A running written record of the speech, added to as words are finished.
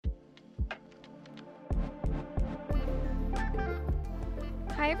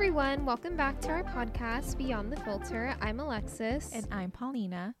Hi, everyone. Welcome back to our podcast, Beyond the Filter. I'm Alexis. And I'm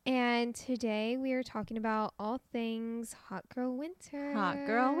Paulina. And today we are talking about all things hot girl winter. Hot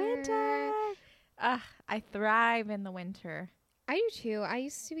girl winter. I thrive in the winter. I do too. I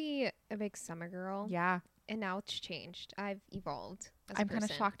used to be a big summer girl. Yeah. And now it's changed. I've evolved as I'm kind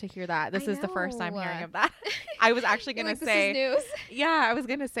of shocked to hear that. This is the first I'm know. hearing of that. I was actually going to say, this is news. yeah, I was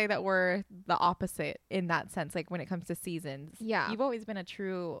going to say that we're the opposite in that sense. Like when it comes to seasons. Yeah. You've always been a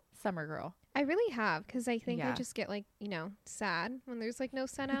true summer girl. I really have, because I think I Yeah. just get sad when there's no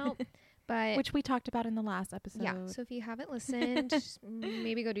sun out. But Which we talked about in the last episode. yeah, so if you haven't listened, just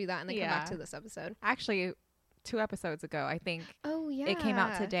maybe go do that and then come back to this episode. Actually, 2 episodes ago, I think Oh, yeah. it came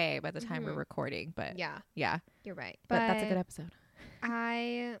out today by the time we're Mhm. recording. But Yeah, yeah, you're right. but that's a good episode.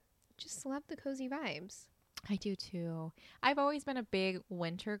 I just love the cozy vibes. I do too. I've always been a big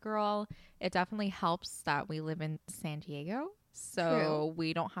winter girl. It definitely helps that we live in San Diego. So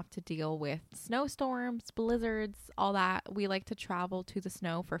we don't have to deal with snowstorms, blizzards, all that. We like to travel to the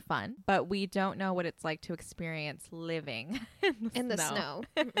snow for fun, but we don't know what it's like to experience living in the snow.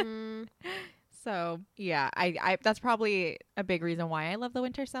 Mm-mm. So yeah, I that's probably a big reason why I love the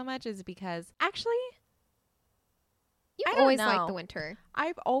winter so much, is because actually I You've don't always know. liked the winter.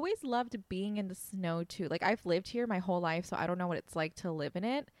 I've always loved being in the snow too. Like I've lived here my whole life, so I don't know what it's like to live in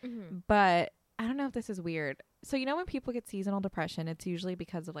it. Mm-hmm. But I don't know if this is weird. So when people get seasonal depression, it's usually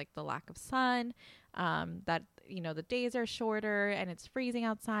because of like the lack of sun, that the days are shorter and it's freezing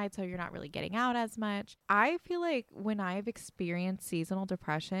outside, so you're not really getting out as much. I feel like when I've experienced seasonal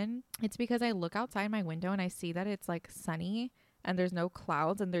depression, it's because I look outside my window and I see that it's like sunny and there's no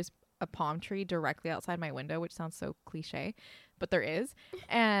clouds and there's a palm tree directly outside my window, which sounds so cliche, but there is.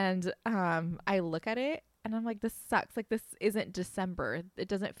 And I look at it and I'm like, this sucks. Like, this isn't December. It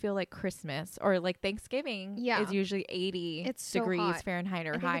doesn't feel like Christmas, or like Thanksgiving is usually 80 degrees hot. Fahrenheit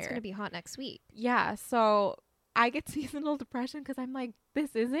or I think higher. it's going to be hot next week. Yeah. So I get seasonal depression because I'm like,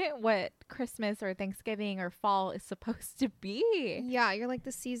 this isn't what Christmas or Thanksgiving or fall is supposed to be. Yeah, you're like,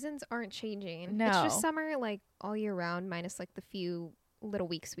 the seasons aren't changing. No. It's just summer like all year round, minus like the few little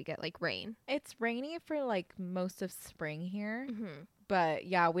weeks we get like rain. It's rainy for like most of spring here. Mm-hmm. But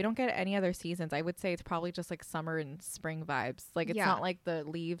yeah, we don't get any other seasons. I would say it's probably just like summer and spring vibes. Like it's not like the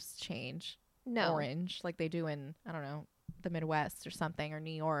leaves change orange like they do in, I don't know, the Midwest or something, or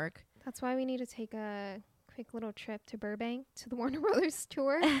New York. That's why we need to take a quick little trip to Burbank to the Warner Brothers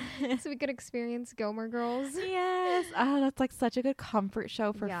tour so we could experience Gilmore Girls. Yes. Oh, that's like such a good comfort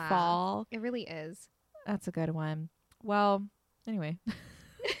show for fall. It really is. That's a good one. Well, anyway.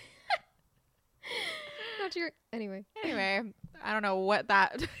 Anyway, I don't know what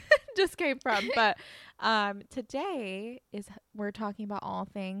that just came from, but today we're talking about all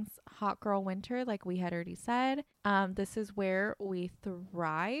things hot girl winter, like we had already said. This is where we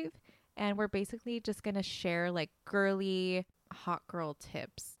thrive, and we're basically just gonna share like girly hot girl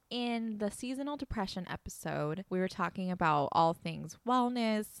tips. In the seasonal depression episode, we were talking about all things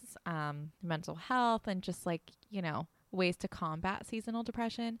wellness, mental health, and just like ways to combat seasonal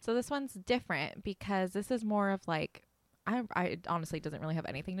depression. So this one's different because this is more of like, I honestly doesn't really have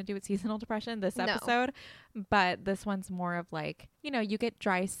anything to do with seasonal depression, this episode, but this one's more of like, you get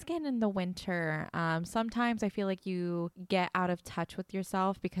dry skin in the winter. Sometimes I feel like you get out of touch with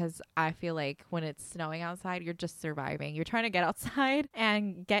yourself, because I feel like when it's snowing outside, you're just surviving. You're trying to get outside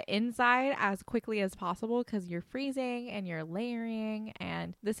and get inside as quickly as possible because you're freezing and you're layering.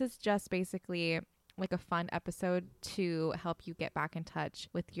 And this is just basically like a fun episode to help you get back in touch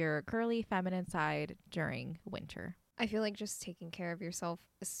with your girly feminine side during winter. I feel like just taking care of yourself,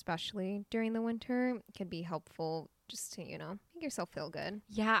 especially during the winter, can be helpful just to, make yourself feel good.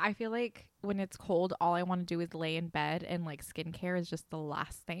 Yeah, I feel like when it's cold, all I want to do is lay in bed, and like skincare is just the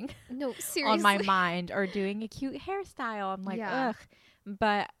last thing No, seriously. on my mind, or doing a cute hairstyle. I'm like, ugh.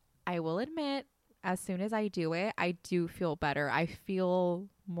 But I will admit, as soon as I do it, I do feel better. I feel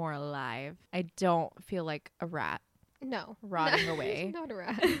more alive. I don't feel like a rat. No. Rotting away. Not a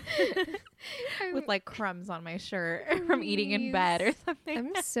rat. With like crumbs on my shirt from eating in bed or something.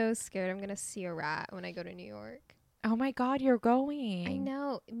 I'm so scared I'm going to see a rat when I go to New York. Oh my God, you're going. I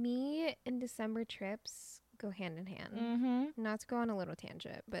know. Me and December trips go hand in hand. Mm-hmm. Not to go on a little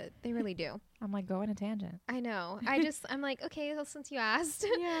tangent, but they really do. I'm like, go on a tangent. I know. I'm like, okay, well, since you asked.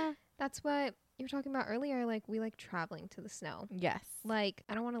 Yeah. That's what you were talking about earlier. Like, we like traveling to the snow. Yes. Like,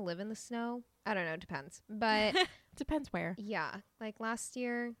 I don't want to live in the snow. I don't know. It depends. But depends where. Yeah. Like last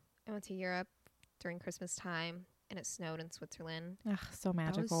year, I went to Europe during Christmas time and it snowed in Switzerland. Ugh, so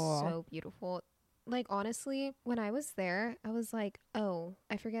magical. That was so beautiful. Like, honestly, when I was there, I was like, oh,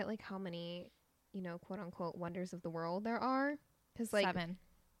 I forget like how many, quote unquote wonders of the world there are. 'Cause like 7.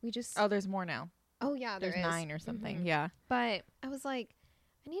 We just Oh, there's more now. oh yeah, There's there is 9 or something. Mhm. Yeah. But I was like,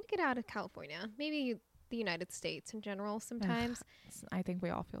 I need to get out of California. Maybe the United States in general sometimes. I think we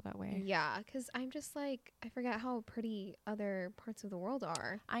all feel that way. Yeah, because I'm just like, I forget how pretty other parts of the world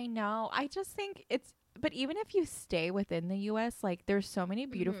are. I know. I just think but even if you stay within the US, like there's so many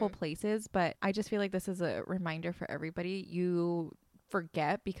beautiful Mhm. places, but I just feel like this is a reminder for everybody. You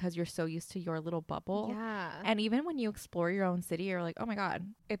forget because you're so used to your little bubble. Yeah. And even when you explore your own city, you're like, oh my God,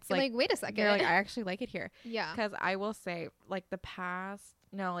 it's You're like, like, wait a second. you're like, I actually like it here. yeah. Because I will say, like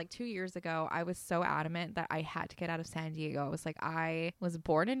like 2 years ago, I was so adamant that I had to get out of San Diego. I was like, I was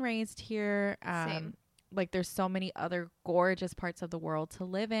born and raised here. Same. Like there's so many other gorgeous parts of the world to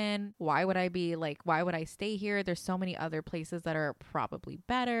live in. Why would I stay here? There's so many other places that are probably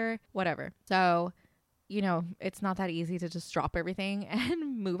better, whatever. So, it's not that easy to just drop everything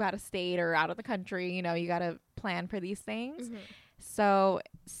and move out of state or out of the country. You got to plan for these things. Mhm. So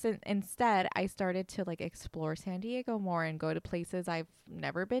instead, I started to like explore San Diego more and go to places I've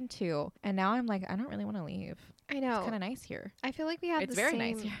never been to. And now I'm like, I don't really want to leave. I know. It's kind of nice here. I feel like we have It's the very same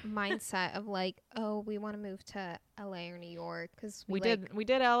nice here. mindset of like, oh, we want to move to LA or New York because We did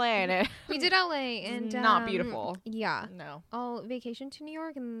LA and it we did LA it's and not beautiful. Yeah, No. I'll vacation to New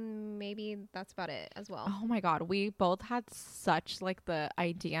York and maybe that's about it as well. Oh my God. We both had such like the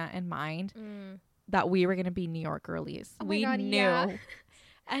idea in mind Mm. that we were going to be New York girlies. Oh my We God, knew. yeah.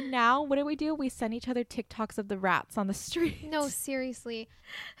 And now what do? We send each other TikToks of the rats on the street. No, seriously.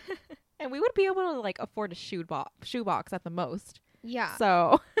 And we would be able to like afford a shoebox at the most. Yeah.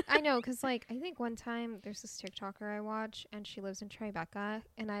 So I know, because like I think one time there's this TikToker I watch and she lives in Tribeca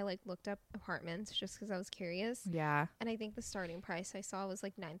and I like looked up apartments just because I was curious. yeah. And I think the starting price I saw was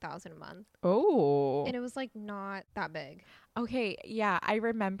like $9,000 a month. Oh. And it was like not that big. Okay. Yeah. I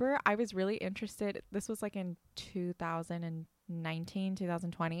remember I was really interested. This was like in 2019,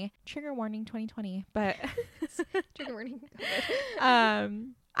 2020. Trigger warning 2020. But Trigger warning.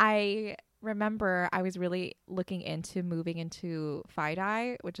 I remember I was really looking into moving into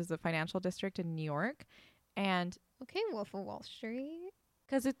FIDI, which is a financial district in New York. And Okay, Wolf of Wall Street.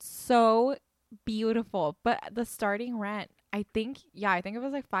 because it's so beautiful. But the starting rent, I think it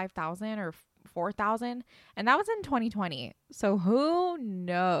was like 5,000 or 4,000. And that was in 2020. So who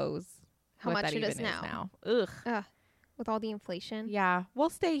knows How what much that it is even now. Ugh. With all the inflation. Yeah. We'll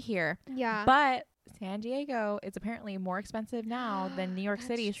stay here. Yeah. But San Diego is apparently more expensive now than New York That's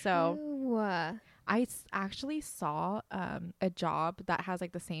City. So true. I actually saw a job that has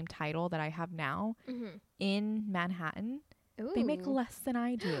like the same title that I have now Mhm. in Manhattan. Ooh. They make less than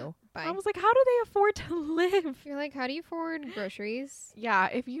I do. Bye. I was like, how do they afford to live? You're like, how do you afford groceries? Yeah,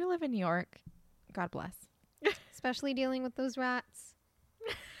 if you live in New York, God bless. Especially dealing with those rats.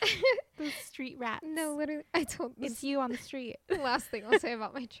 Those street rats. No, literally, I told this It's you on the street. the last thing I'll say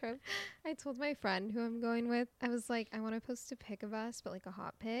about my trip. I told my friend who I'm going with, I was like, I want to post a pic of us, but like a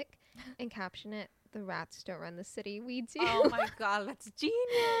hot pic, and caption it, "The rats don't run the city, we do." Oh my God, that's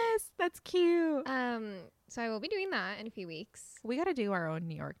genius. That's cute. So I will be doing that in a few weeks. We got to do our own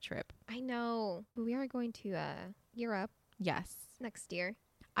New York trip. I know. But we are going to Europe Yes. next year.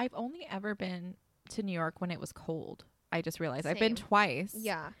 I've only ever been to New York when it was cold. I just realized I've been Same. twice.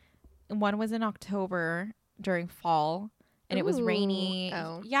 Yeah. And one was in October during fall and it was Ooh. rainy.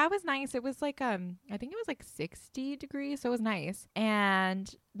 Oh. Yeah, it was nice. It was like I think it was like 60 degrees, so it was nice.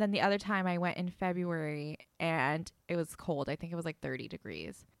 And then the other time I went in February and it was cold. I think it was like 30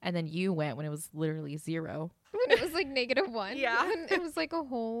 degrees. And then you went when it was literally 0. When it was like -1. Yeah. When it was like a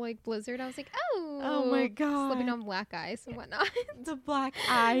whole like blizzard. I was like, Oh my God. Slipping on black ice and whatnot. The black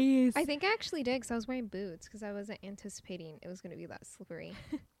ice. I think I actually did because I was wearing boots because I wasn't anticipating it was going to be that slippery.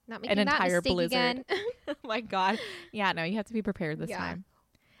 Not making An that entire mistake blizzard. again. Oh my God. Yeah, no, you have to be prepared this Yeah. time.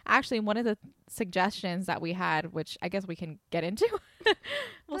 Actually, one of the suggestions that we had, which I guess we can get into,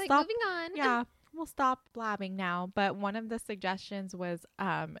 we'll Like, stop. moving on. Yeah, we'll stop blabbing now. But one of the suggestions was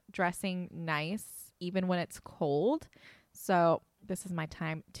dressing nice even when it's cold. So this is my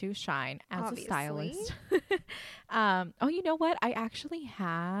time to shine as Obviously. a stylist. Oh, you know what? I actually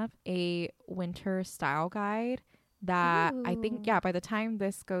have a winter style guide that I think, Ooh. by the time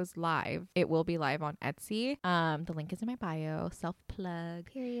this goes live, it will be live on Etsy. The link is in my bio, self plug.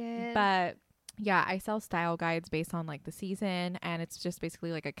 Period. But yeah, I sell style guides based on like the season, and it's just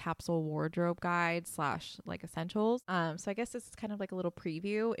basically like a capsule wardrobe guide / like essentials. So I guess this is kind of like a little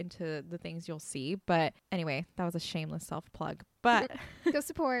preview into the things you'll see. But anyway, that was a shameless self plug. But Go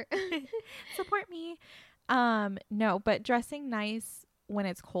support. support me. No, but dressing nice when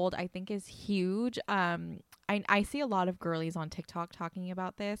it's cold, I think is huge. I see a lot of girlies on TikTok talking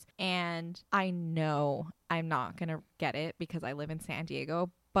about this, and I know I'm not going to get it because I live in San Diego,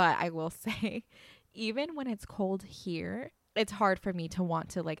 But I will say, even when it's cold here, it's hard for me to want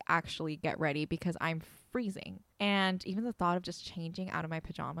to like actually get ready because I'm freezing. And even the thought of just changing out of my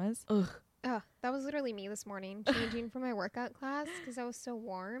pajamas, ugh. Oh, that was literally me this morning, changing for my workout class because I was so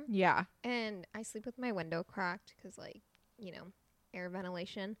warm. Yeah. And I sleep with my window cracked because, like, you know, air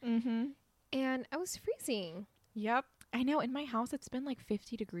ventilation. Mm-hmm. And I was freezing. Yep. I know in my house it's been like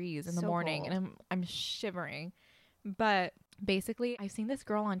 50 degrees in the So morning cold. and I'm shivering. But basically, I've seen this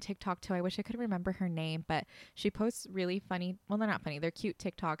girl on TikTok too. I wish I could remember her name, but she posts really funny, well, they're not funny, they're cute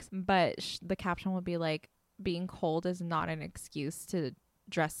TikToks, but the caption would be like, being cold is not an excuse to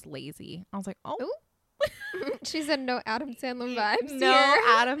dress lazy. I was like, oh. Ooh. She said no Adam Sandler vibes No here.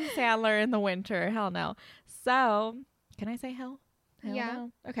 Adam Sandler in the winter. Hell no. So, can I say hell? Hell Yeah.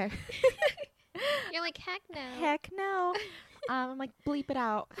 no? Okay. You're like, heck no. Heck no. I'm like, bleep it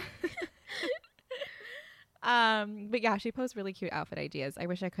out. But yeah, she posts really cute outfit ideas. I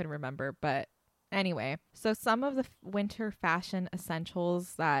wish I could remember, but anyway. So some of the winter fashion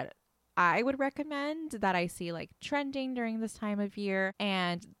essentials that I would recommend that I see like trending during this time of year,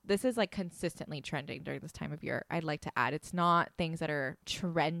 and this is like consistently trending during this time of year. I'd like to add, it's not things that are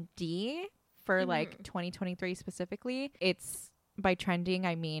trendy for like 2023 specifically. It's, by trending,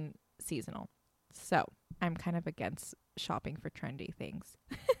 I mean seasonal. So I'm kind of against shopping for trendy things.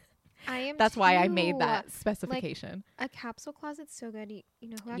 I am That's why I too. made that specification. A capsule closet's so good. You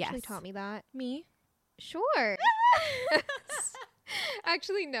know who actually Yes. taught me that? Me? Sure.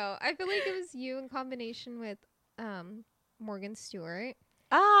 Actually, no. I feel like it was you in combination with Morgan Stewart.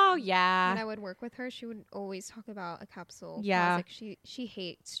 Oh, When yeah. I would work with her, she would always talk about a capsule Yeah. closet. She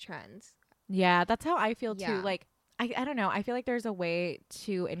hates trends. Yeah, that's how I feel too. Yeah. Like, I don't know. I feel like there's a way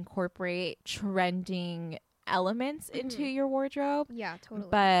to incorporate trending elements into your wardrobe. Yeah, totally.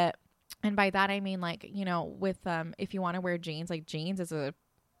 But, and by that I mean like, you know, with if you want to wear jeans, like jeans is a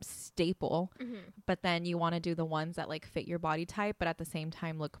staple, but then you want to do the ones that like fit your body type but at the same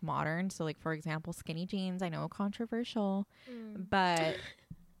time look modern. So like, for example, skinny jeans, I know, controversial, but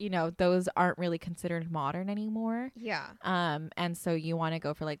you know, those aren't really considered modern anymore. Yeah. And so you want to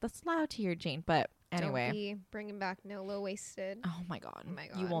go for like the slouchier jean. But anyway, Don't be bringing back no low waisted. oh my god, Oh my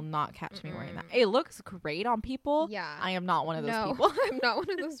you God. will not catch me wearing that. It looks great on people. Yeah. I am not one of those No, people. I'm not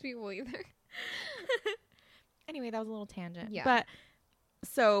one of those people either. Anyway, that was a little tangent. Yeah. But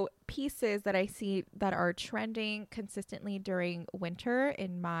so pieces that I see that are trending consistently during winter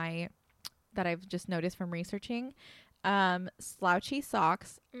in my, that I've just noticed from researching, slouchy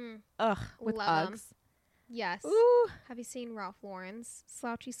socks. Ugh, with Love 'em. Uggs. Yes. Ooh. Have you seen Ralph Lauren's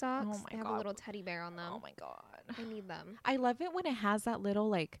slouchy socks? Oh my They have God. a little teddy bear on them. Oh my god. I need them. I love it when it has that little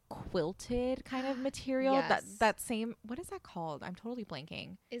like quilted kind of material. Yes. That same, what is that called? I'm totally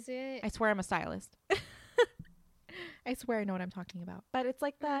blanking. Is it? I swear I'm a stylist. I swear I know what I'm talking about. But it's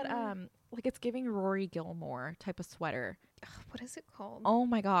like that like it's giving Rory Gilmore type of sweater. What is it called? Oh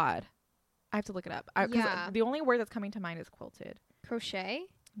my god. I have to look it up. 'Cause Yeah. the only word that's coming to mind is quilted. Crochet?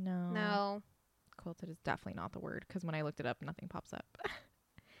 No. No. Quilted is definitely not the word because when I looked it up, nothing pops up.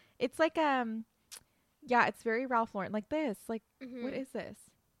 It's like yeah, it's very Ralph Lauren. Like this. Like what is this?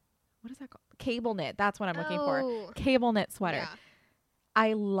 What is that called? Cable knit. That's what I'm looking for. Oh, Cable knit sweater. yeah.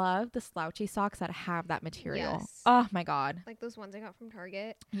 I love the slouchy socks that have that material. Yes. Oh my god. Like those ones I got from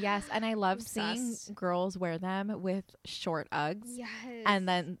Target. Yes, and I love Obsessed. seeing girls wear them with short Uggs. Yes. And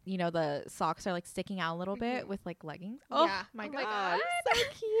then, you know, the socks are like sticking out a little bit with like leggings. Oh Yeah. my Oh my god. God. So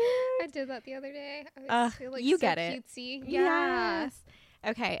I cute. did that the other day. I was like, you so get it. cutesy. Yeah. Yes.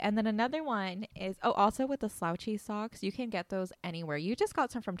 Okay, and then another one is also with the slouchy socks. You can get those anywhere. You just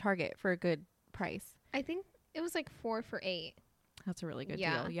got some from Target for a good price. I think it was like 4 for $8. That's a really good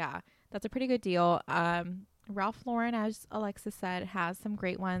Yeah. deal. Yeah. That's a pretty good deal. Ralph Lauren, as Alexa said, has some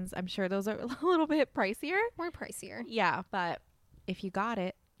great ones. I'm sure those are a little bit pricier. More pricier. Yeah, but if you got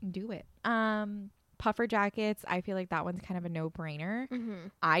it, do it. Puffer jackets, I feel like that one's kind of a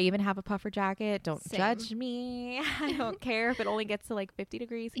no-brainer. I even have a puffer jacket. Don't Same. judge me. I don't care if it only gets to like 50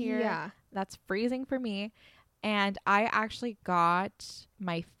 degrees here. Yeah. That's freezing for me. And I actually got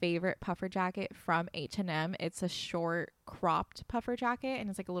my favorite puffer jacket from H&M. It's a short cropped puffer jacket and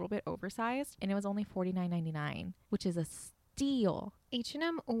it's like a little bit oversized and it was only $49.99, which is a steal.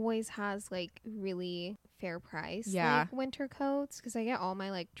 H&M always has like really fair price Yeah. like winter coats because I get all my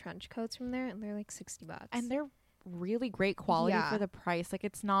like trench coats from there and they're like $60. And they're really great quality Yeah. for the price. Like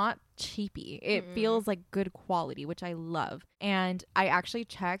it's not cheapy. It feels like good quality, which I love. And I actually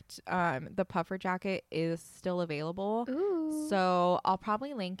checked the puffer jacket is still available. Ooh. So I'll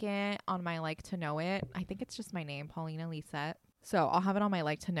probably link it on my like to know it. I think it's just my name, Paulina Lisette. So I'll have it on my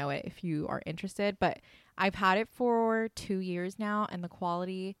like to know it if you are interested. But I've had it for 2 years now and the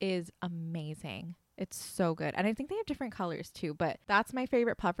quality is amazing. It's so good. And I think they have different colors too, but that's my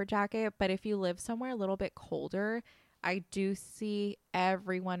favorite puffer jacket. But if you live somewhere a little bit colder, I do see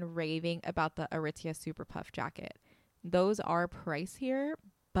everyone raving about the Aritzia Super Puff jacket. Those are pricier,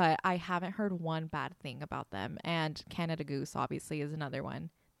 but I haven't heard one bad thing about them. And Canada Goose obviously is another one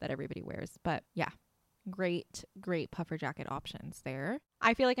that everybody wears. But yeah, great puffer jacket options there.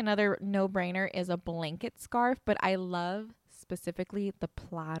 I feel like another no-brainer is a blanket scarf, but I love specifically the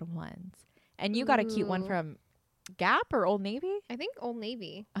plaid ones. And you got a cute one Ooh. from Gap or Old Navy? I think Old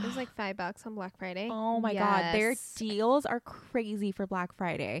Navy. It was like $5 on Black Friday. Oh my God. Their Yes. deals are crazy for Black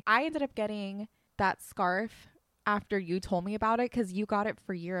Friday. I ended up getting that scarf after you told me about it because you got it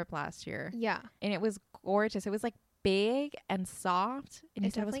for Europe last year. Yeah. And it was gorgeous. It was like big and soft. And you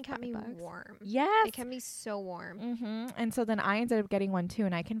It said definitely it kept was me $5. warm. Yes. It can be so warm. And so then I ended up getting one too,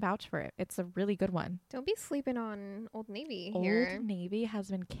 and I can vouch for it. It's a really good one. Don't be sleeping on Old Navy here. Old Navy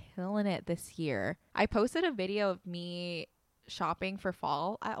has been killing it this year. I posted a video of me shopping for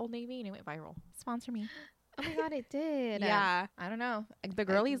fall at Old Navy, and it went viral. Sponsor me. Oh my God, it did. Yeah, I don't know. The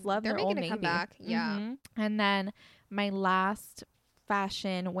girlies love they're their Old making Navy. a comeback. Yeah. Mhm. And then my last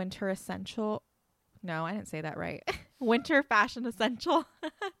fashion winter essential. No, I didn't say that right. Winter fashion essential.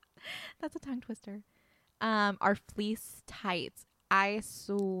 That's a tongue twister. Are fleece tights. I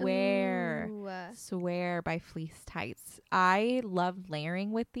swear by fleece tights. I love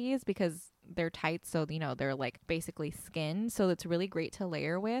layering with these because they're tight, so they're like basically skin, so it's really great to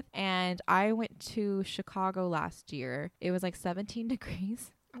layer with. And I went to Chicago last year. It was like 17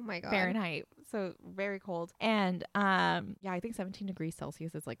 degrees Oh my God. Fahrenheit, so very cold. And yeah, I think 17 degrees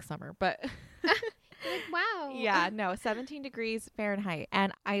Celsius is like summer, but Like, wow. yeah, no, 17 degrees Fahrenheit.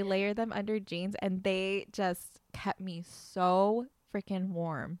 And I layered them under jeans and they just kept me so freaking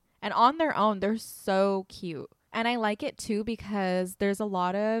warm. And on their own, they're so cute. And I like it too because there's a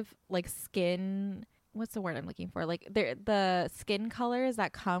lot of like skin, what's the word I'm looking for? Like the skin colors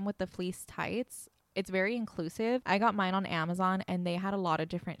that come with the fleece tights. It's very inclusive. I got mine on Amazon and they had a lot of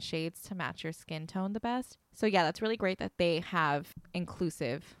different shades to match your skin tone the best. So yeah, that's really great that they have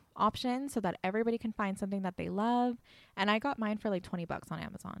inclusive options so that everybody can find something that they love. And I got mine for like $20 on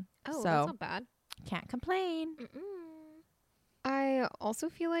Amazon. Oh, so that's not bad. can't complain. I also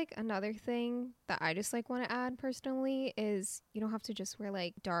feel like another thing that I just like want to add personally is you don't have to just wear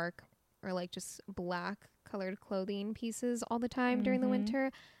like dark or like just black colored clothing pieces all the time during the Mhm.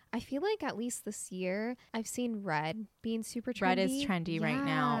 winter. I feel like at least this year I've seen red being super trendy. Red is trendy right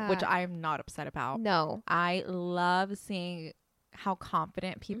now, which Yeah. I'm not upset about. No. I love seeing how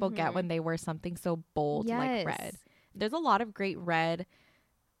confident people get Mhm. when they wear something so bold like red. Yes. There's a lot of great red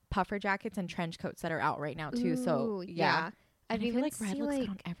puffer jackets and trench coats that are out right now too. So Ooh, yeah. I've And I feel even like red seen looks like good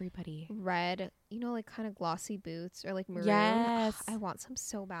on everybody. red, like kind of glossy boots or like maroon. Yes. I want some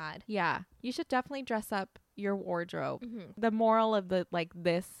so bad. Yeah. You should definitely dress up your wardrobe. Mm-hmm. The moral of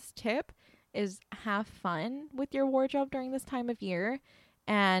this tip is have fun with your wardrobe during this time of year,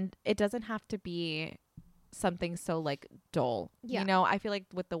 and it doesn't have to be something so like dull. Yeah. I feel like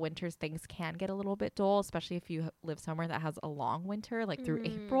with the winters things can get a little bit dull, especially if you live somewhere that has a long winter like through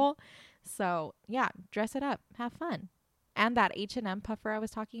April. So yeah, dress it up, have fun. And that H&M puffer I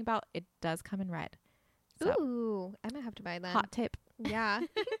was talking about, it does come in red. So Ooh, I might have to buy that. hot tip. Yeah.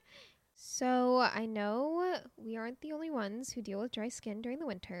 So I know we aren't the only ones who deal with dry skin during the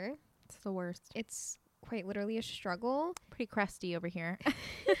winter. It's the worst. It's quite literally a struggle, Pretty crusty over here.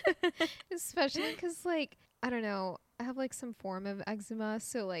 especially because, like, I don't know, I have like some form of eczema.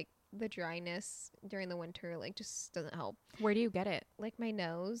 So, like, the dryness during the winter, like, just doesn't help. Where do you get it? Like, my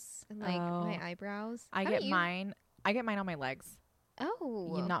nose and, like, my Oh. eyebrows. I How get about you? mine on my legs.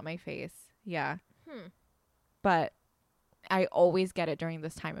 Oh. Not my face. Yeah. Hmm. But I always get it during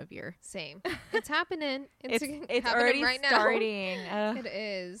this time of year. Same. It's happening. It's happening already right now. starting. It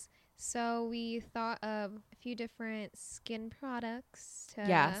is. So we thought of a few different skin products to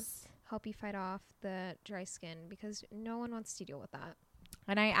Yes. help you fight off the dry skin because no one wants to deal with that.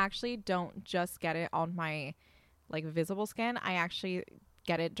 And I actually don't just get it on my like visible skin. I actually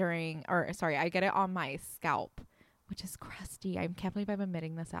get it I get it on my scalp, which is crusty. I can't believe I'm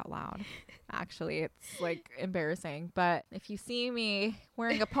admitting this out loud. Actually, it's like embarrassing. But if you see me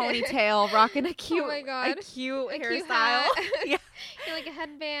wearing a ponytail, rocking a cute, my God. a cute A hairstyle, cute hat. yeah, You're like a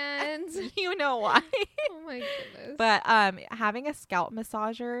headband. you know why. Oh my goodness. But having a scalp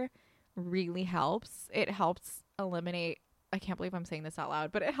massager really helps. It helps eliminate, I can't believe I'm saying this out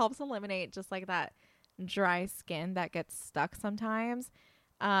loud, but it helps eliminate just like that dry skin that gets stuck sometimes.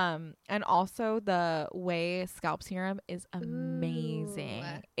 And also the Way scalp serum is amazing.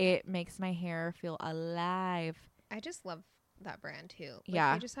 Ooh. It makes my hair feel alive. I just love that brand too. Like,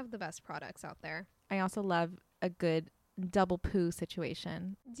 Yeah. they just have the best products out there. I also love a good double poo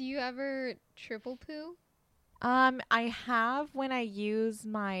situation. Do you ever triple poo? I have when I use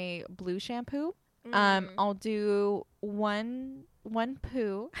my blue shampoo. I'll do one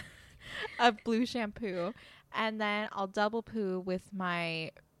poo of blue shampoo, and then I'll double poo with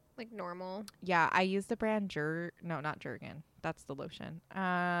my, like normal. yeah, I use the brand not Jergen. That's the lotion.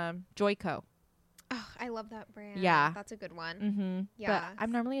 Joico. Oh, I love that brand. Yeah. That's a good one. Mm-hmm. Yeah. But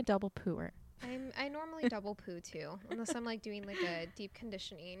I'm normally a double pooer. I normally double poo too, unless I'm like doing like a deep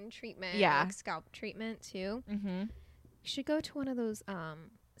conditioning treatment, Yeah. like scalp treatment too. Mm-hmm. You should go to one of those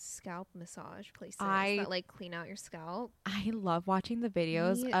scalp massage places I- that like clean out your scalp. I love watching the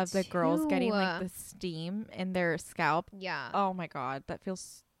videos Me of the girls getting like too. the steam in their scalp. Yeah. Oh my God. That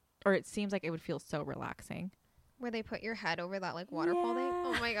feels, or it seems like it would feel so relaxing. Where they put your head over that like waterfall thing. Yeah.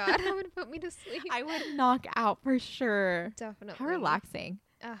 Oh my God, that would put me to sleep. I would knock out for sure. Definitely. How relaxing.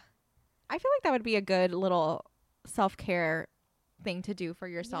 Ugh. I feel like that would be a good little self-care thing to do for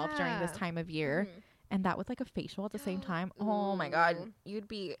yourself during this Yeah. time of year. Mhm. And that with like a facial at the same time. Oh my God. Ooh. You'd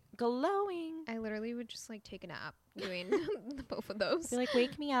be glowing. I literally would just like take a nap doing both of those. Be like,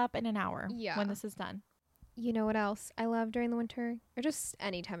 wake me up in an hour Yeah. when this is done. You know what else I love during the winter, or just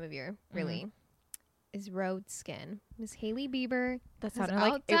any time of year, really, is Road Skin. Miss Hailey Bieber. That has sounded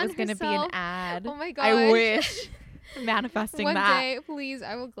like it outdone was going to be an herself. ad. Oh my God. I wish. Manifesting One that. day, please,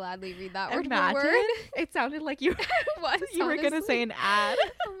 I will gladly read that word for Imagine. word. It sounded like you Was, you were going to say honestly. an ad.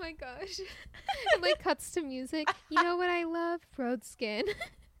 Oh my gosh. It like cuts to music. You know what I love? Road Skin.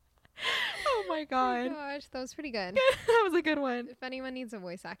 Oh my Oh God. my gosh, that was pretty good. That was a good one. If anyone needs a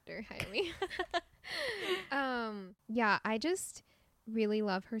voice actor, hire me. Yeah, I just really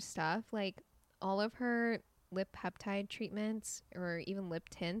love her stuff. Like all of her lip peptide treatments or even lip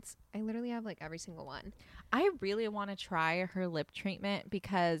tints. I literally have like every single one. I really want to try her lip treatment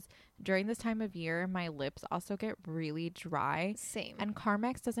because during this time of year, my lips also get really dry. Same. And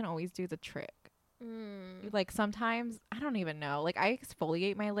Carmex doesn't always do the trick. Mm. Like sometimes, I don't even know. Like I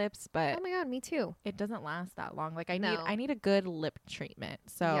exfoliate my lips, but Oh my God, me too. it doesn't last that long. Like No. I need a good lip treatment.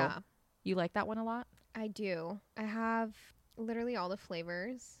 So Yeah, you like that one a lot? I do. I have literally all the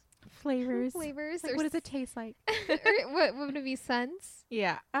flavors. Flavors. Flavors. Like, what does it taste like? or what would it be? Scents?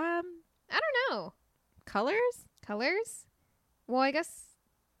 Yeah. I don't know. Colors? Colors? Well, I guess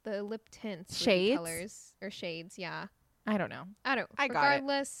the lip tints would be Shades? colors or shades. Yeah. I don't know. I don't. I got it.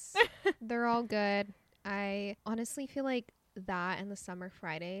 Regardless, they're all good. I honestly feel like that and the Summer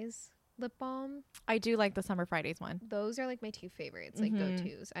Fridays lip balm. I do like the Summer Fridays one. Those are like my two favorites, like Mhm.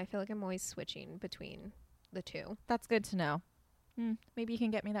 go-tos. I feel like I'm always switching between the two. That's good to know. Maybe you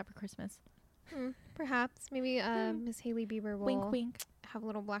can get me that for Christmas. Perhaps maybe Miss Hailey Bieber will Wink, wink. have a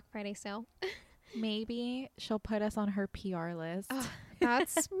little Black Friday sale. Maybe she'll put us on her PR list. Ugh,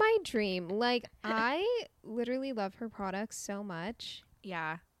 that's my dream. Like I literally love her products so much.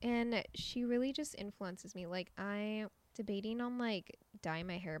 Yeah. And she really just influences me. Like I'm debating on like dyeing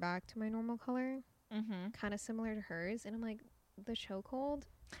my hair back to my normal color, Mm-hmm. kind of similar to hers. And I'm like, the chokehold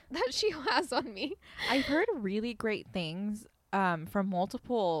that she has on me. I've heard really great things from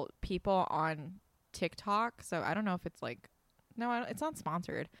multiple people on TikTok. So I don't know if it's like, no, it's not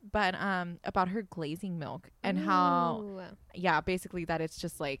sponsored, but about her glazing milk and how, Ooh. yeah, basically that it's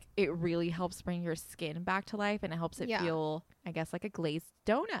just like, it really helps bring your skin back to life and it helps it Yeah. feel, I guess, like a glazed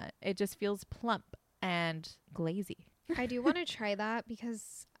donut. It just feels plump and glazy. I do want to try that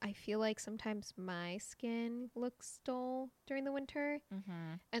because I feel like sometimes my skin looks dull during the winter.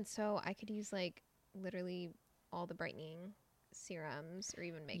 Mm-hmm. And so I could use like literally all the brightening serums or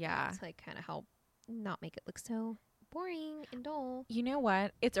even makeup Yeah. to like kind of help not make it look so boring and dull. You know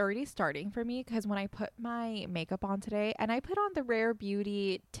what? It's already starting for me because when I put my makeup on today and I put on the Rare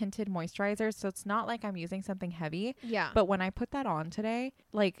Beauty tinted moisturizer, so it's not like I'm using something heavy. Yeah. But when I put that on today,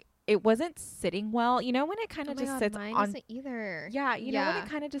 like it wasn't sitting well. You know when it kind oh of my just God, sits mine on. isn't either. Yeah, you know when Yeah. it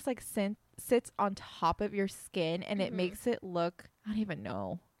kind of just like sits on top of your skin and it Mhm. makes it look. I don't even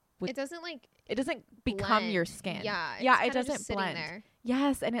know. It doesn't like It doesn't become your blend. skin. Yeah. Yeah, it's it kinda doesn't just sitting blend. there.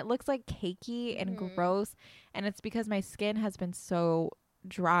 Yes, and it looks like cakey and Mhm. gross, and it's because my skin has been so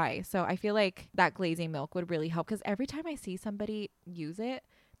dry. So I feel like that glazing milk would really help because every time I see somebody use it,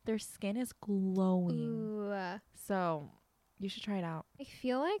 their skin is glowing. Ooh. So you should try it out. I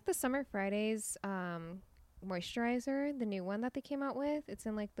feel like the Summer Fridays moisturizer, the new one that they came out with. It's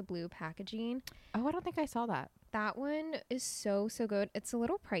in like the blue packaging. Oh, I don't think I saw that. That one is so good. It's a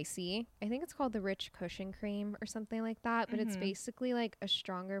little pricey. I think it's called the Rich Cushion Cream or something like that, but it's basically like a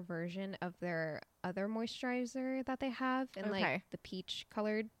stronger version of their other moisturizer that they have in like the peach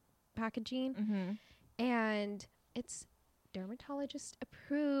colored packaging. And it's dermatologist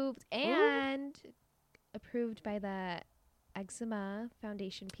approved and approved by the Eczema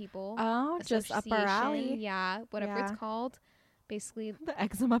Foundation people. Oh, just up our alley. Yeah, whatever it's called. Basically the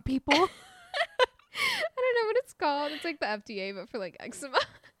eczema people. I don't know what it's called. It's like the FDA, but for like eczema.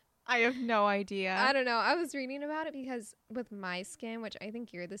 I have no idea. I don't know. I was reading about it because with my skin, which I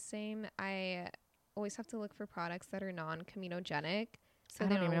think you're the same, I always have to look for products that are non-comedogenic. So I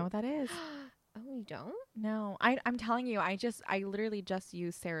don't even know what that is. Oh, you don't? No. I'm telling you, I literally just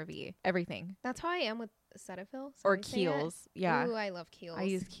use CeraVe. Everything. That's how I am with Cetaphil. Or Kiehl's. Yeah. Ooh, I love Kiehl's. I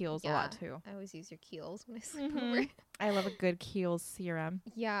use Kiehl's a lot too. I always use your Kiehl's when I sleep over. I love a good Kiehl's serum.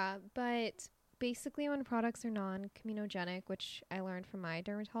 Yeah, but basically when products are non-comedogenic, which I learned from my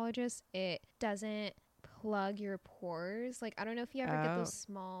dermatologist, it doesn't plug your pores. Like, I don't know if you ever get those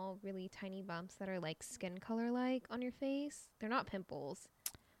small, really tiny bumps that are like skin color like on your face. They're not pimples.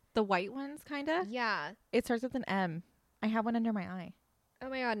 The white ones, kind of? Yeah. It starts with an M. I have one under my eye. Oh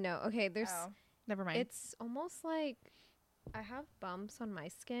my god, no. Okay, never mind. It's almost like I have bumps on my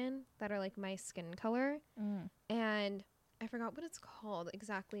skin that are like my skin color. And I forgot what it's called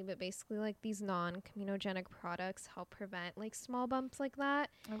exactly, but basically like these non-comedogenic products help prevent like small bumps like that.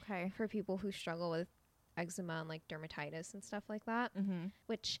 Okay. For people who struggle with eczema and like dermatitis and stuff like that,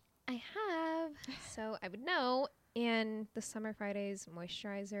 which I have, so I would know. And the Summer Fridays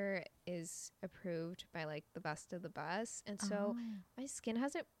moisturizer is approved by like the best of the best, and so my skin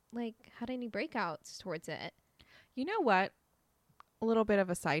hasn't like had any breakouts towards it. You know what? A little bit of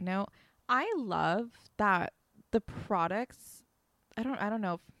a side note. I love that the products. I don't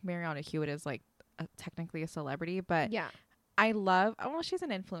know if Mariana Hewitt is like technically a celebrity, but yeah, I love. Oh, well, she's an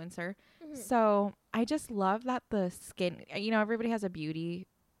influencer, so I just love that the skin. You know, everybody has a beauty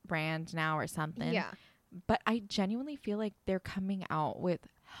brand now or something. Yeah. But I genuinely feel like they're coming out with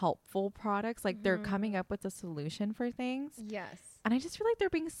helpful products. Like they're coming up with a solution for things. Yes. And I just feel like they're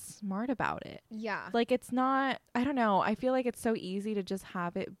being smart about it. Yeah. Like it's not, I don't know. I feel like it's so easy to just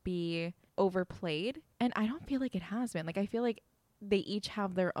have it be overplayed. And I don't feel like it has been. Like I feel like they each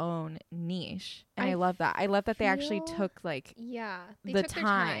have their own niche. And I love that. I love that they actually took like the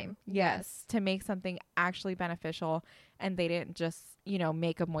time. Yes. To make something actually beneficial. And they didn't just, you know,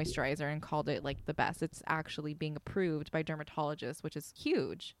 make a moisturizer and called it like the best. It's actually being approved by dermatologists, which is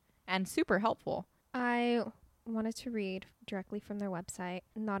huge and super helpful. I wanted to read directly from their website.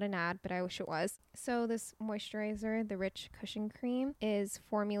 Not an ad, but I wish it was. So this moisturizer, the Rich Cushion Cream, is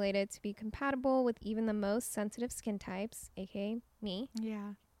formulated to be compatible with even the most sensitive skin types, aka me.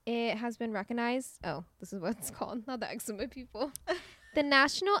 Yeah. It has been recognized. Oh, this is what it's called. Not the eczema people. The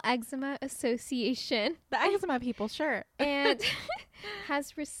National Eczema Association. The eczema people, sure. And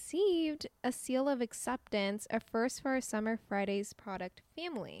has received a seal of acceptance, a first for our Summer Fridays product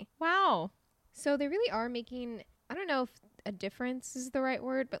family. Wow. So they really are making, I don't know if a difference is the right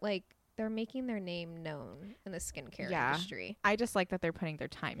word, but like they're making their name known in the skincare industry. I just like that they're putting their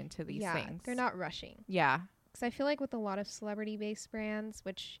time into these things. They're not rushing. Yeah. Because I feel like with a lot of celebrity-based brands,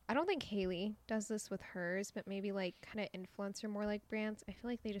 which I don't think Hailey does this with hers, but maybe like kind of influencer more like brands, I feel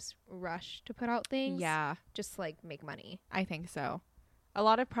like they just rush to put out things. Yeah. Just like make money. I think so. A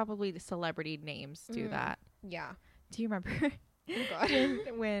lot of probably the celebrity names do that. Yeah. Do you remember oh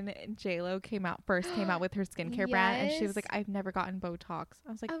God. when J-Lo came out with her skincare brand and she was like, I've never gotten Botox.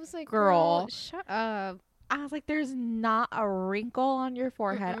 I was like, girl, shut up. I was like, there's not a wrinkle on your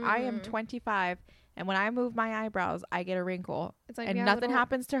forehead. I am 25. And when I move my eyebrows, I get a wrinkle. It's like, and nothing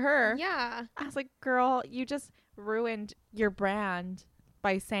happens to her. Yeah. I was like, girl, you just ruined your brand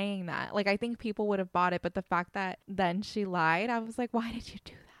by saying that. Like, I think people would have bought it. But the fact that then she lied, I was like, why did you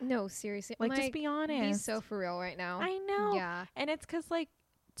do that? No, seriously. Like, just be honest. Be so for real right now. I know. Yeah. And it's because, like,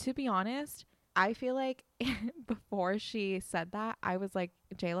 to be honest, I feel like before she said that, I was like,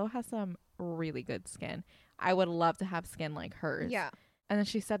 J-Lo has some really good skin. I would love to have skin like hers. Yeah. And then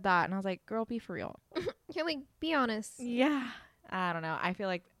she said that, and I was like, girl, be for real. You're like, be honest. Yeah. I don't know. I feel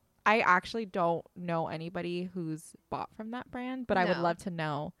like I actually don't know anybody who's bought from that brand, but I would love to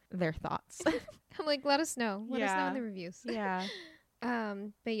know their thoughts. I'm like, let us know. Let us know in the reviews. Yeah.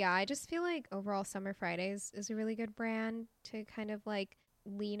 But yeah, I just feel like overall Summer Fridays is a really good brand to kind of like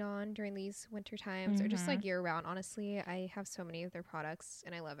lean on during these winter times or just like year round. Honestly, I have so many of their products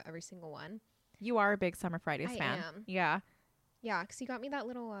and I love every single one. You are a big Summer Fridays fan. I am. Yeah. Yeah, because you got me that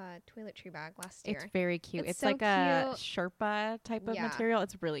little toiletry bag last year. It's very cute. It's It's so like a cute. Sherpa type of Yeah. material.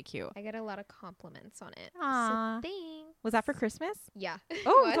 It's really cute. I get a lot of compliments on it. Aw. So thanks. Was that for Christmas? Yeah.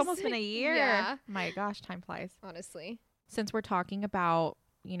 Oh, It it's was. almost been a year. Yeah. My gosh, time flies. Honestly. Since we're talking about,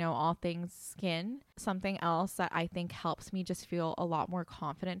 you know, all things skin, something else that I think helps me just feel a lot more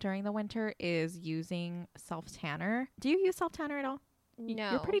confident during the winter is using self tanner. Do you use self tanner at all?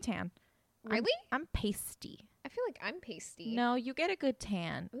 No. You're pretty tan. Really? I'm pasty. I feel like I'm pasty. No, you get a good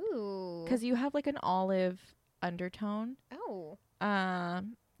tan Ooh. because you have like an olive undertone. Oh.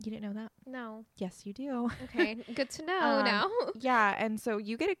 You didn't know that? No. Yes, you do. Okay. Good to know now. Yeah, and so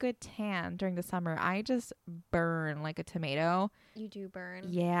you get a good tan during the summer. I just burn like a tomato. You do burn.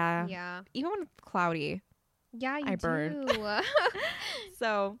 Yeah. Yeah. Even when it's cloudy. Yeah, you I burn. do.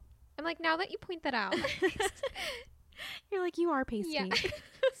 So I'm like, now that you point that out. you're like, you are pasty. Yeah.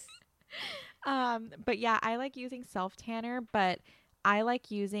 But yeah, I like using self tanner, but I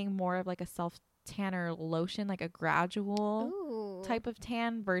like using more of like a self tanner lotion, like a gradual Ooh. type of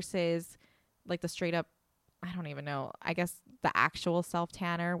tan versus like the straight up, I don't even know, I guess the actual self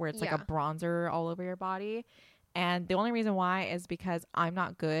tanner where it's like a Yeah. bronzer all over your body. And the only reason why is because I'm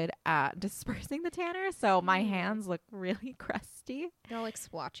not good at dispersing the tanner, so my hands look really crusty. They're all like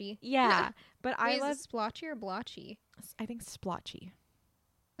splotchy. Yeah, but Wait, I is love, it splotchy or blotchy? I think splotchy.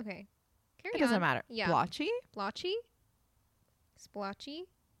 Okay. Carry It doesn't on. matter. Yeah. Blotchy? Blotchy? Splotchy?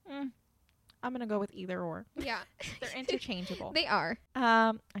 I'm gonna go with either or. Yeah. They're interchangeable. They are.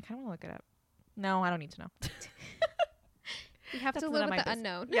 I kind of want to look it up. No, I don't need to know. You have That's to none live of with my the business.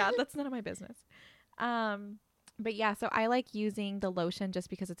 unknown. Yeah, that's none of my business. But yeah, so I like using the lotion just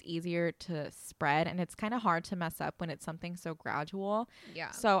because it's easier to spread and it's kind of hard to mess up when it's something so gradual.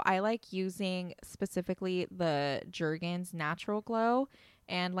 Yeah. So I like using specifically the Jergens Natural Glow.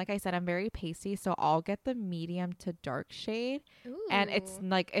 And like I said, I'm very pasty, so I'll get the medium to dark shade. And it's Ooh.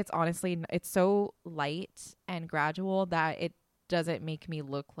 like, it's honestly, it's so light and gradual that it doesn't make me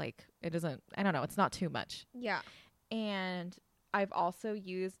look like it doesn't, I don't know, it's not too much. Yeah. And I've also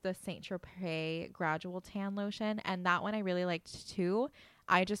used the Saint Tropez gradual tan lotion, and that one I really liked too.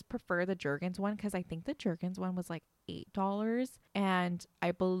 I just prefer the Jergens one because I think the Jergens one was like $8, and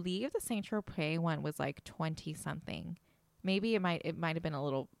I believe the Saint Tropez one was like 20 something. Maybe it might have been a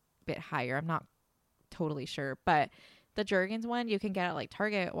little bit higher. I'm not totally sure, but the Jergens one you can get at like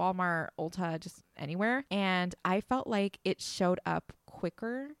Target, Walmart, Ulta, just anywhere. And I felt like it showed up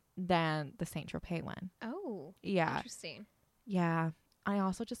quicker than the Saint Tropez one. Oh. Yeah. Interesting. Yeah. I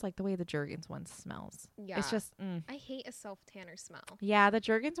also just like the way the Jergens one smells. Yeah. It's just, I hate a self tanner smell. yeah, the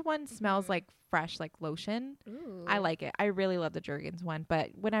Jergens one smells Mhm. like fresh, like lotion. Ooh. I like it. I really love the Jergens one.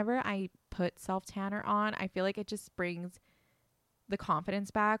 But whenever I put self tanner on, I feel like it just brings the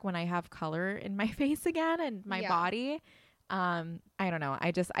confidence back when I have color in my face again and my Yeah. body. I don't know.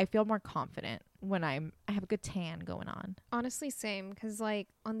 I feel more confident when I have a good tan going on. Honestly, same. Because, like,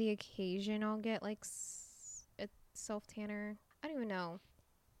 on the occasion, I'll get, like, a self tanner. I don't even know.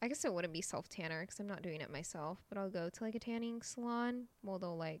 I guess it wouldn't be self tanner because I'm not doing it myself. But I'll go to, like, a tanning salon. Well,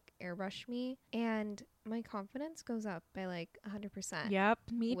 they'll, like, airbrush me. And my confidence goes up by, like, 100%. Yep,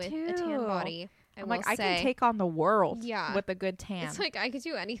 me with too. a tan body. I'm will like, I say. can take on the world Yeah. with a good tan. It's like I could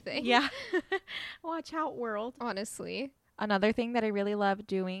do anything. Yeah. Watch out, world. Honestly. Another thing that I really love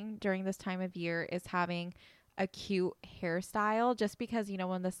doing during this time of year is having a cute hairstyle, just because, you know,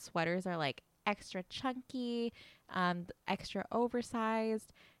 when the sweaters are like extra chunky, extra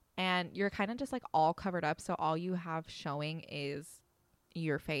oversized, and you're kind of just like all covered up. So all you have showing is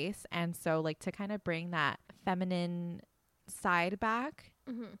your face. And so like to kind of bring that feminine side back,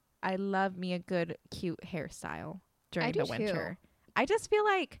 Mm-hmm. I love me a good cute hairstyle during do the too. winter. I just feel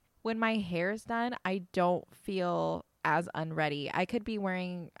like when my hair's done, I don't feel as unready. I could be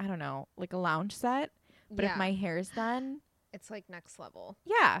wearing, I don't know, like a lounge set, but Yeah. if my hair's done, It's like next level.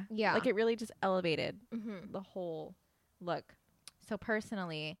 yeah. Yeah. Like it really just elevated Mm-hmm. the whole look. So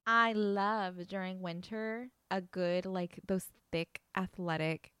personally, I love during winter a good, like those thick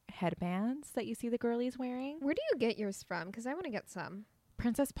athletic headbands that you see the girlies wearing. Where do you get yours from? Because I want to get some.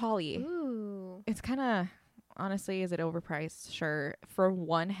 Princess Polly. Ooh. It's kind of, honestly, is it overpriced? Sure. For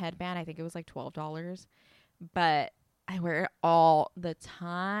one headband, I think it was like $12. But I wear it all the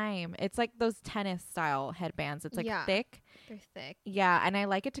time. It's like those tennis style headbands. It's like Yeah. thick. They're thick. Yeah. And I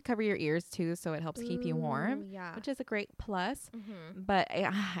like it to cover your ears too. So it helps keep you warm, Ooh, yeah. which is a great plus. Mm-hmm. But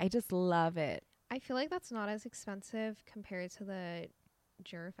I just love it. I feel like that's not as expensive compared to the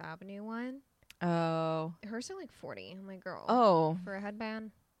Jerf Avenue one. Oh. Hers are like 40. I'm like, girl. Oh. For a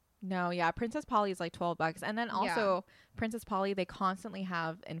headband. No, yeah. Princess Polly is like $12. And then also Princess Polly, they constantly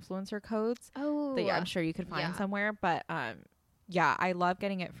have influencer codes Oh. that I'm sure you could find yeah. somewhere. But Yeah, I love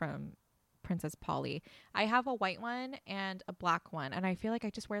getting it from Princess Polly. I have a white one and a black one, and I feel like I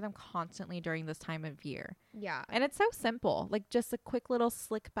just wear them constantly during this time of year. Yeah. And it's so simple, like just a quick little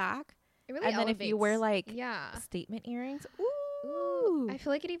slick back. It really And then if you wear like yeah. statement earrings, Ooh, ooh. I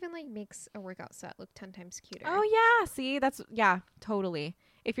feel like it even like makes a workout set look 10 times cuter. Oh yeah, see, totally.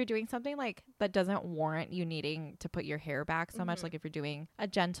 If you're doing something like that doesn't warrant you needing to put your hair back so much, like if you're doing a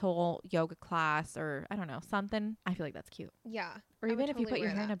gentle yoga class or I don't know, something, I feel like that's cute. Yeah. Or I even would if you totally put your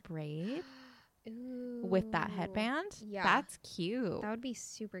wear hair in that. a braid Ooh, with that headband, yeah. that's cute. That would be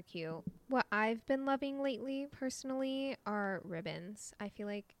super cute. What I've been loving lately, personally, are ribbons. I feel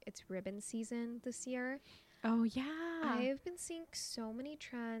like it's ribbon season this year. Oh yeah. I've been seeing so many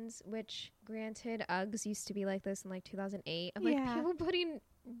trends, which granted, Uggs used to be like this in like 2008. Of like Yeah. people putting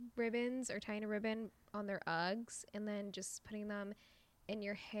ribbons or tying a ribbon on their Uggs and then just putting them in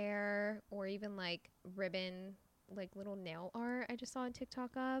your hair, or even like ribbon, like little nail art I just saw on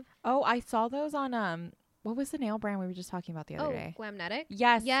TikTok of. Oh, I saw those on what was the nail brand we were just talking about the other day? Glamnetic?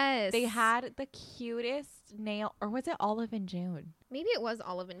 Yes. Yes. They had the cutest nail, or was it Olive and June? Maybe it was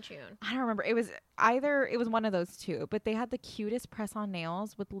Olive and June. I don't remember. It was one of those two, but they had the cutest press-on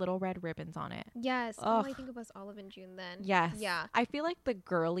nails with little red ribbons on it. Yes. Ugh. Oh, I think it was Olive and June then. Yes. Yeah. I feel like the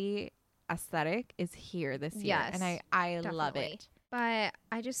girly aesthetic is here this year, Yes, and I love definitely. it. But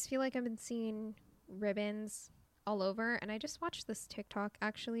I just feel like I've been seeing ribbons all over, and I just watched this TikTok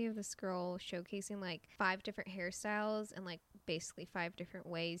actually of this girl showcasing like 5 different hairstyles and like basically 5 different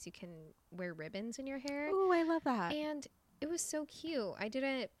ways you can wear ribbons in your hair. Ooh, I love that. And it was so cute. I did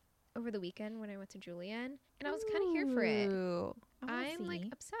it over the weekend when I went to Julian, and I was kind of here for it. Ooh, I wanna I'm like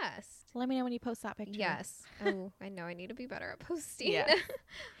see. obsessed. Let me know when you post that picture. Yes. Oh, I know I need to be better at posting. Yeah.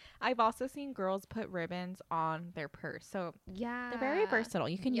 I've also seen girls put ribbons on their purse. So Yeah. they're very versatile.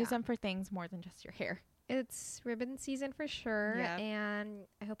 You can use Yeah. them for things more than just your hair. It's ribbon season for sure. Yeah. And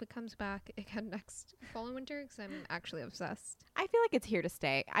I hope it comes back again next fall and winter because I'm actually obsessed. I feel like it's here to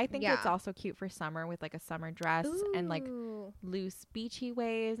stay. I think it's Yeah. also cute for summer with like a summer dress and like Ooh. loose beachy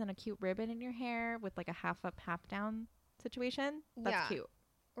waves and a cute ribbon in your hair with like a half up, half down situation. That's Yeah. cute.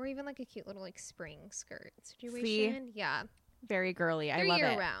 Or even like a cute little like spring skirt situation. Yeah. Very girly. I They're love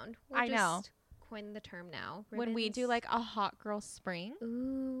year it. round. I know. Just coin the term now. When we do Ribbons. like a hot girl spring,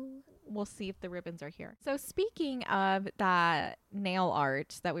 Ooh. we'll see if the ribbons are here. So speaking of that nail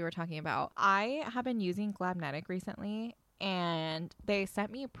art that we were talking about, I have been using Glamnetic recently, and they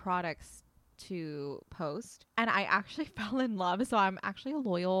sent me products to post, and I actually fell in love. So I'm actually a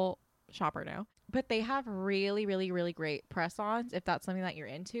loyal shopper now. But they have really, really, really great press-ons if that's something that you're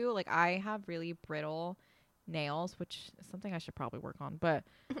into. Like I have really brittle nails, which is something I should probably work on. But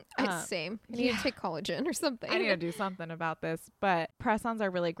It's same. I need yeah. to take collagen or something. I need to do something about this. But press-ons are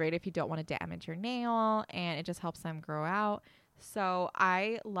really great if you don't want to damage your nail, and it just helps them grow out. So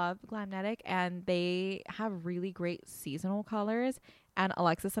I love Glamnetic, and they have really great seasonal colors. And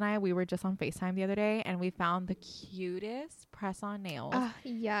Alexis and I, we were just on FaceTime the other day, and we found the cutest press-on nails.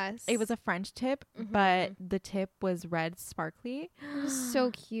 Yes. It was a French tip, Mhm. but the tip was red sparkly. It was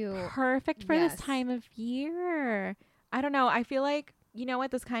so cute. Perfect for this Yes. time of year. I don't know. I feel like, you know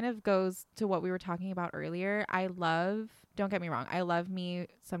what? This kind of goes to what we were talking about earlier. Don't get me wrong, I love me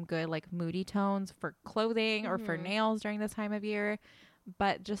some good like moody tones for clothing or for Mhm. nails during this time of year.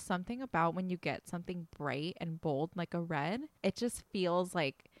 But just something about when you get something bright and bold like a red, it just feels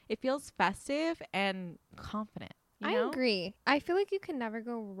like it feels festive and confident. You I know? agree. I feel like you can never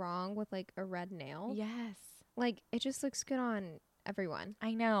go wrong with like a red nail. Yes. Like it just looks good on everyone.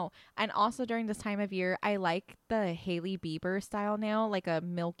 I know. And also during this time of year, I like the Hailey Bieber style nail, like a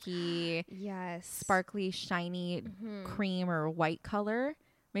milky, Yes. sparkly, shiny Mhm. cream or white color.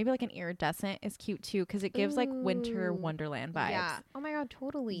 Maybe like an iridescent is cute too because it gives like winter Ooh. wonderland vibes. Yeah. Oh my god,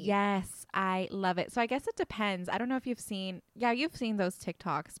 totally. Yes, I love it. So I guess it depends. I don't know if you've seen those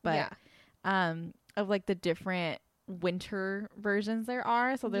TikToks, but of like the different winter versions there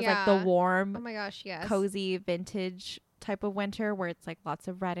are. So there's like the Yeah. warm, Oh my gosh, yes. cozy vintage type of winter where it's like lots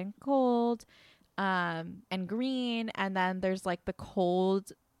of red and gold and green, and then there's like the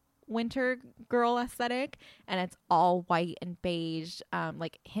cold winter girl aesthetic, and it's all white and beige,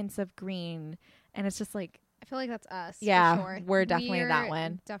 like hints of green, and it's just like I feel like that's us. Yeah, for sure. we're definitely that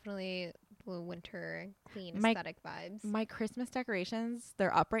one. Definitely the winter clean My- aesthetic vibes. my Christmas decorations,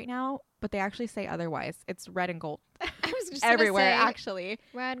 they're up right now, but they actually say otherwise. It's red and gold I was just gonna everywhere say, actually.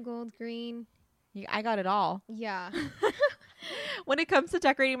 red, gold, green. I got it all. Yeah. When it comes to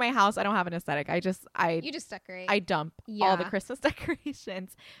decorating my house, I don't have an aesthetic. I You just decorate. I dump all the Yeah. Christmas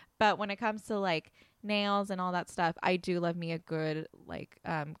decorations. But when it comes to like nails and all that stuff, I do love me a good like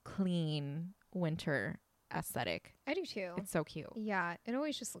clean winter aesthetic. I do too. It's so cute. Yeah, it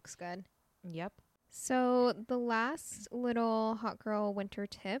always just looks good. Yep. So the last little hot girl winter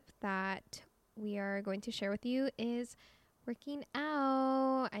tip that we are going to share with you is working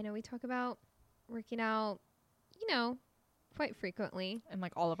out. I know we talk about working out, quite frequently. And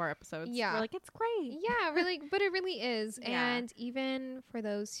like all of our episodes. Yeah. We're like, it's great. Yeah, really, but it really is. Yeah. And even for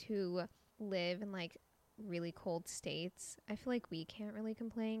those who live in like really cold states, I feel like we can't really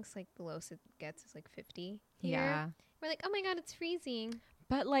complain because like the lowest it gets is like 50 here. Yeah. We're like, oh my God, it's freezing.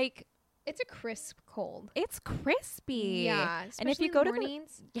 But like, It's a crisp cold. it's crispy. Yeah. And if especially you in go the to the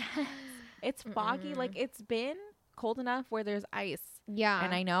mornings. yes, it's foggy. Mm-mm. Like it's been cold enough where there's ice. Yeah.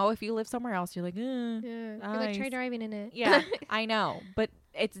 And I know if you live somewhere else, you're like, Yeah. You're like, try ice. driving in it. yeah, I know, but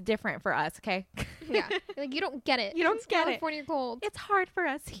it's different for us. Okay. Yeah. You're like, you don't get it. You don't It's get it. California cold. It's hard for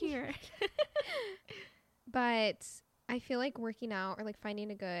us here. But I feel like working out or like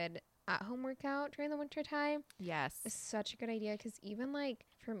finding a good at-home workout during the winter time Yes. is such a good idea because even like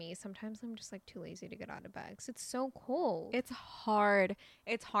for me, sometimes I'm just like too lazy to get out of bed 'cause it's so cold. It's hard.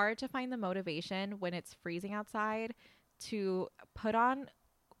 It's hard to find the motivation when it's freezing outside to put on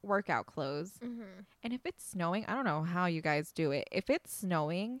workout clothes. Mm-hmm. And if it's snowing, I don't know how you guys do it. If it's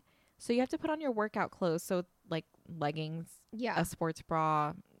snowing, so you have to put on your workout clothes. So like leggings, Yeah. a sports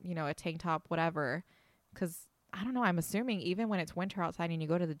bra, a tank top, whatever. Because I don't know. I'm assuming even when it's winter outside and you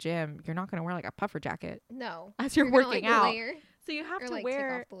go to the gym, you're not going to wear like a puffer jacket No. as you're gonna, working like, out. layer So you have or to like wear.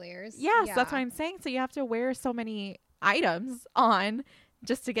 take off the layers. Yes, that's Yeah. what I'm saying. So you have to wear so many items on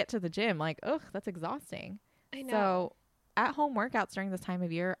just to get to the gym. Like, ugh, that's exhausting. I know. So at home workouts during this time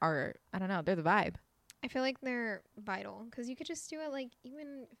of year are, I don't know, they're the vibe. I feel like they're vital because you could just do it like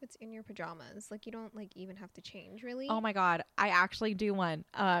even if it's in your pajamas. Like you don't like even have to change really. Oh my God. I actually do one.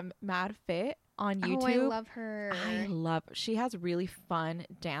 Mad Fit on YouTube. Oh, I love her. She has really fun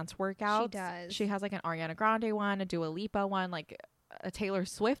dance workouts. She does. She has like an Ariana Grande one, a Dua Lipa one, like a Taylor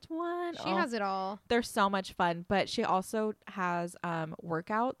Swift one. She has it all. They're so much fun. But she also has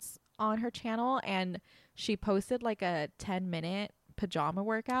workouts on her channel, and she posted like a 10-minute pajama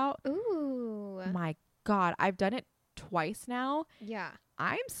workout. Ooh. My God, I've done it twice now. Yeah.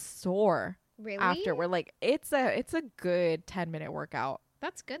 I'm sore Really? afterward. Like it's a good 10-minute workout.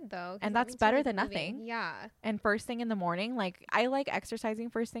 That's good though. 'cause And that that's means you're, better like, than moving. nothing. Yeah. And first thing in the morning, like I like exercising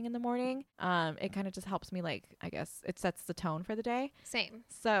first thing in the morning. It kind of just helps me, like, I guess it sets the tone for the day. Same.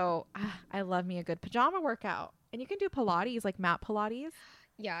 So I love me a good pajama workout. And you can do Pilates, like mat Pilates.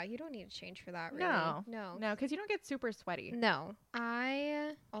 Yeah, you don't need to change for that really. No. No. No, because you don't get super sweaty. No.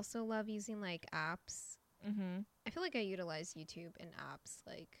 I also love using like apps. Mm-hmm. I feel like I utilize YouTube and apps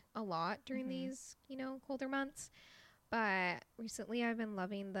like a lot during Mhm. these, colder months. But recently I've been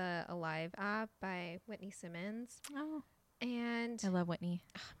loving the Alive app by Whitney Simmons. Oh, And I love Whitney.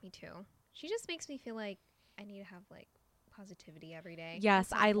 me too. She just makes me feel like I need to have like positivity every day. in Yes,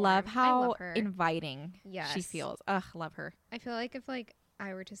 some I love form. how I love her. inviting she Yes. feels. Ugh, love her. I feel like if like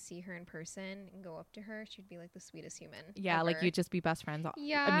I were to see her in person and go up to her, she'd be like the sweetest human. Yeah, like ever. you'd just be best friends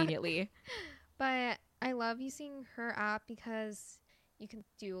Yeah. immediately. But I love using her app because you can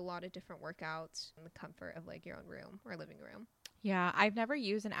do a lot of different workouts in the comfort of like your own room or living room. Yeah, I've never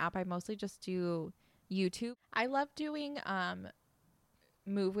used an app. I mostly just do YouTube. I love doing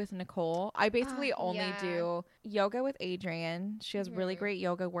Move with Nicole. I basically only yeah. do yoga with Adrienne. She has really Mhm. great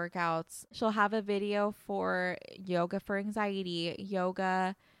yoga workouts. She'll have a video for yoga for anxiety,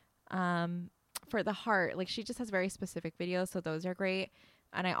 yoga for the heart. Like she just has very specific videos, so those are great.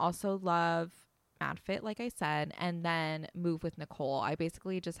 And I also love Mad Fit, like I said, and then Move with Nicole. I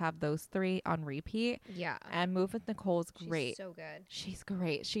basically just have those three on repeat. Yeah. And Move with Nicole is She's great. so good. She's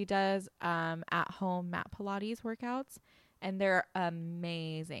great. She does at home mat Pilates workouts, and they're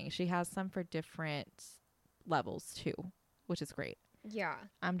amazing. She has some for different levels too, which is great. Yeah.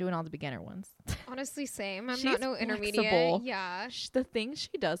 I'm doing all the beginner ones. Honestly, same. I'm She's not no intermediate. flexible. Yeah. The things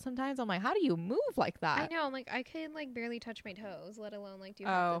she does sometimes, I'm like, how do you move like I that? know. I'm like, I could like barely touch my toes, let alone like do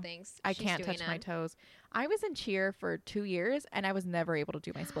half Oh, the things. I she's can't doing touch my them. toes. I was in cheer for 2 years, and I was never able to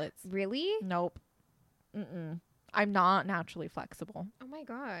do my splits. Really? Nope. I'm not naturally flexible. Oh my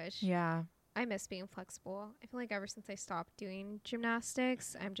gosh. Yeah. I miss being flexible. I feel like ever since I stopped doing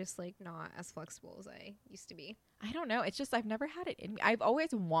gymnastics, I'm just like not as flexible as I used to be. I don't know. It's just I've never had it in me. I've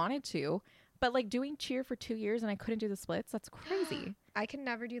always wanted to, but like doing cheer for 2 years and I couldn't do the splits. That's crazy. I can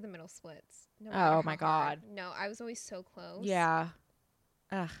never do the middle splits. No Oh matter my how hard. God. No, I was always so close. Yeah.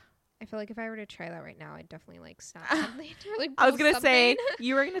 Ugh. I feel like if I were to try that right now, I'd definitely like snap something. Or, like, I was pull gonna say something.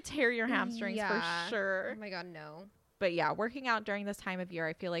 you were gonna tear your hamstrings Yeah. for sure. Oh my god, no. But yeah, working out during this time of year,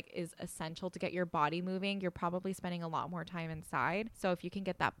 I feel like is essential to get your body moving. You're probably spending a lot more time inside, so if you can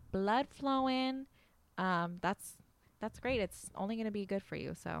get that blood flowing, That's great. It's only going to be good for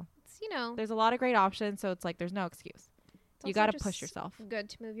you. So It's, there's a lot of great options. So it's like there's no excuse. it's You also got to just push yourself. good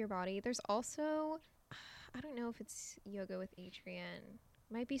to move your body. There's also, I don't know if it's Yoga with Adriene.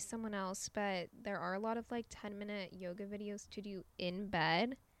 Might be someone else, but there are a lot of like 10-minute yoga videos to do in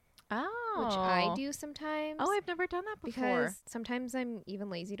bed, Oh. which I do sometimes. Oh, I've never done that before. Because sometimes I'm even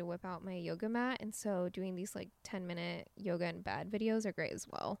lazy to whip out my yoga mat. And so doing these like 10-minute yoga in bed videos are great as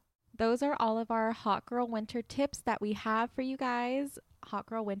well. Those are all of our Hot Girl Winter tips that we have for you guys. Hot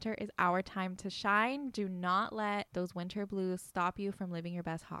Girl Winter is our time to shine. Do not let those winter blues stop you from living your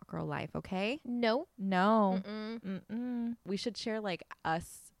best hot girl life, okay? No. No. Mm-mm. We should share like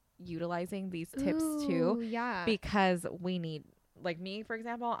us utilizing these tips Ooh, too, yeah. because we need, like me, for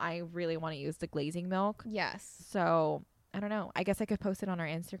example, I really want to use the glazing milk. Yes. So I don't know. I guess I could post it on our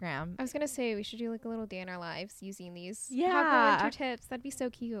Instagram. I was going to say we should do like a little day in our lives using these hot Yeah. girl winter tips. That'd be so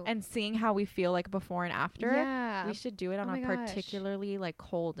cute. And seeing how we feel like before and after. Yeah. We should do it on Oh a my gosh. particularly like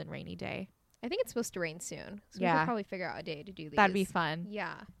cold and rainy day. I think it's supposed to rain soon. So we Yeah. could probably figure out a day to do these. That'd be fun.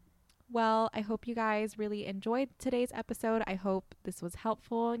 Yeah. Well, I hope you guys really enjoyed today's episode. I hope this was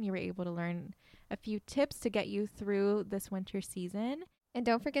helpful and you were able to learn a few tips to get you through this winter season. And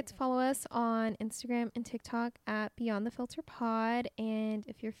don't forget to follow us on Instagram and TikTok at Beyond the Filter Pod. And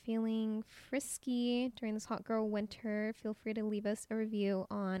if you're feeling frisky during this hot girl winter, feel free to leave us a review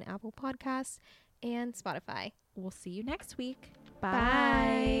on Apple Podcasts and Spotify. We'll see you next week.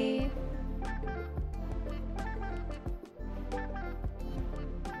 Bye. Bye.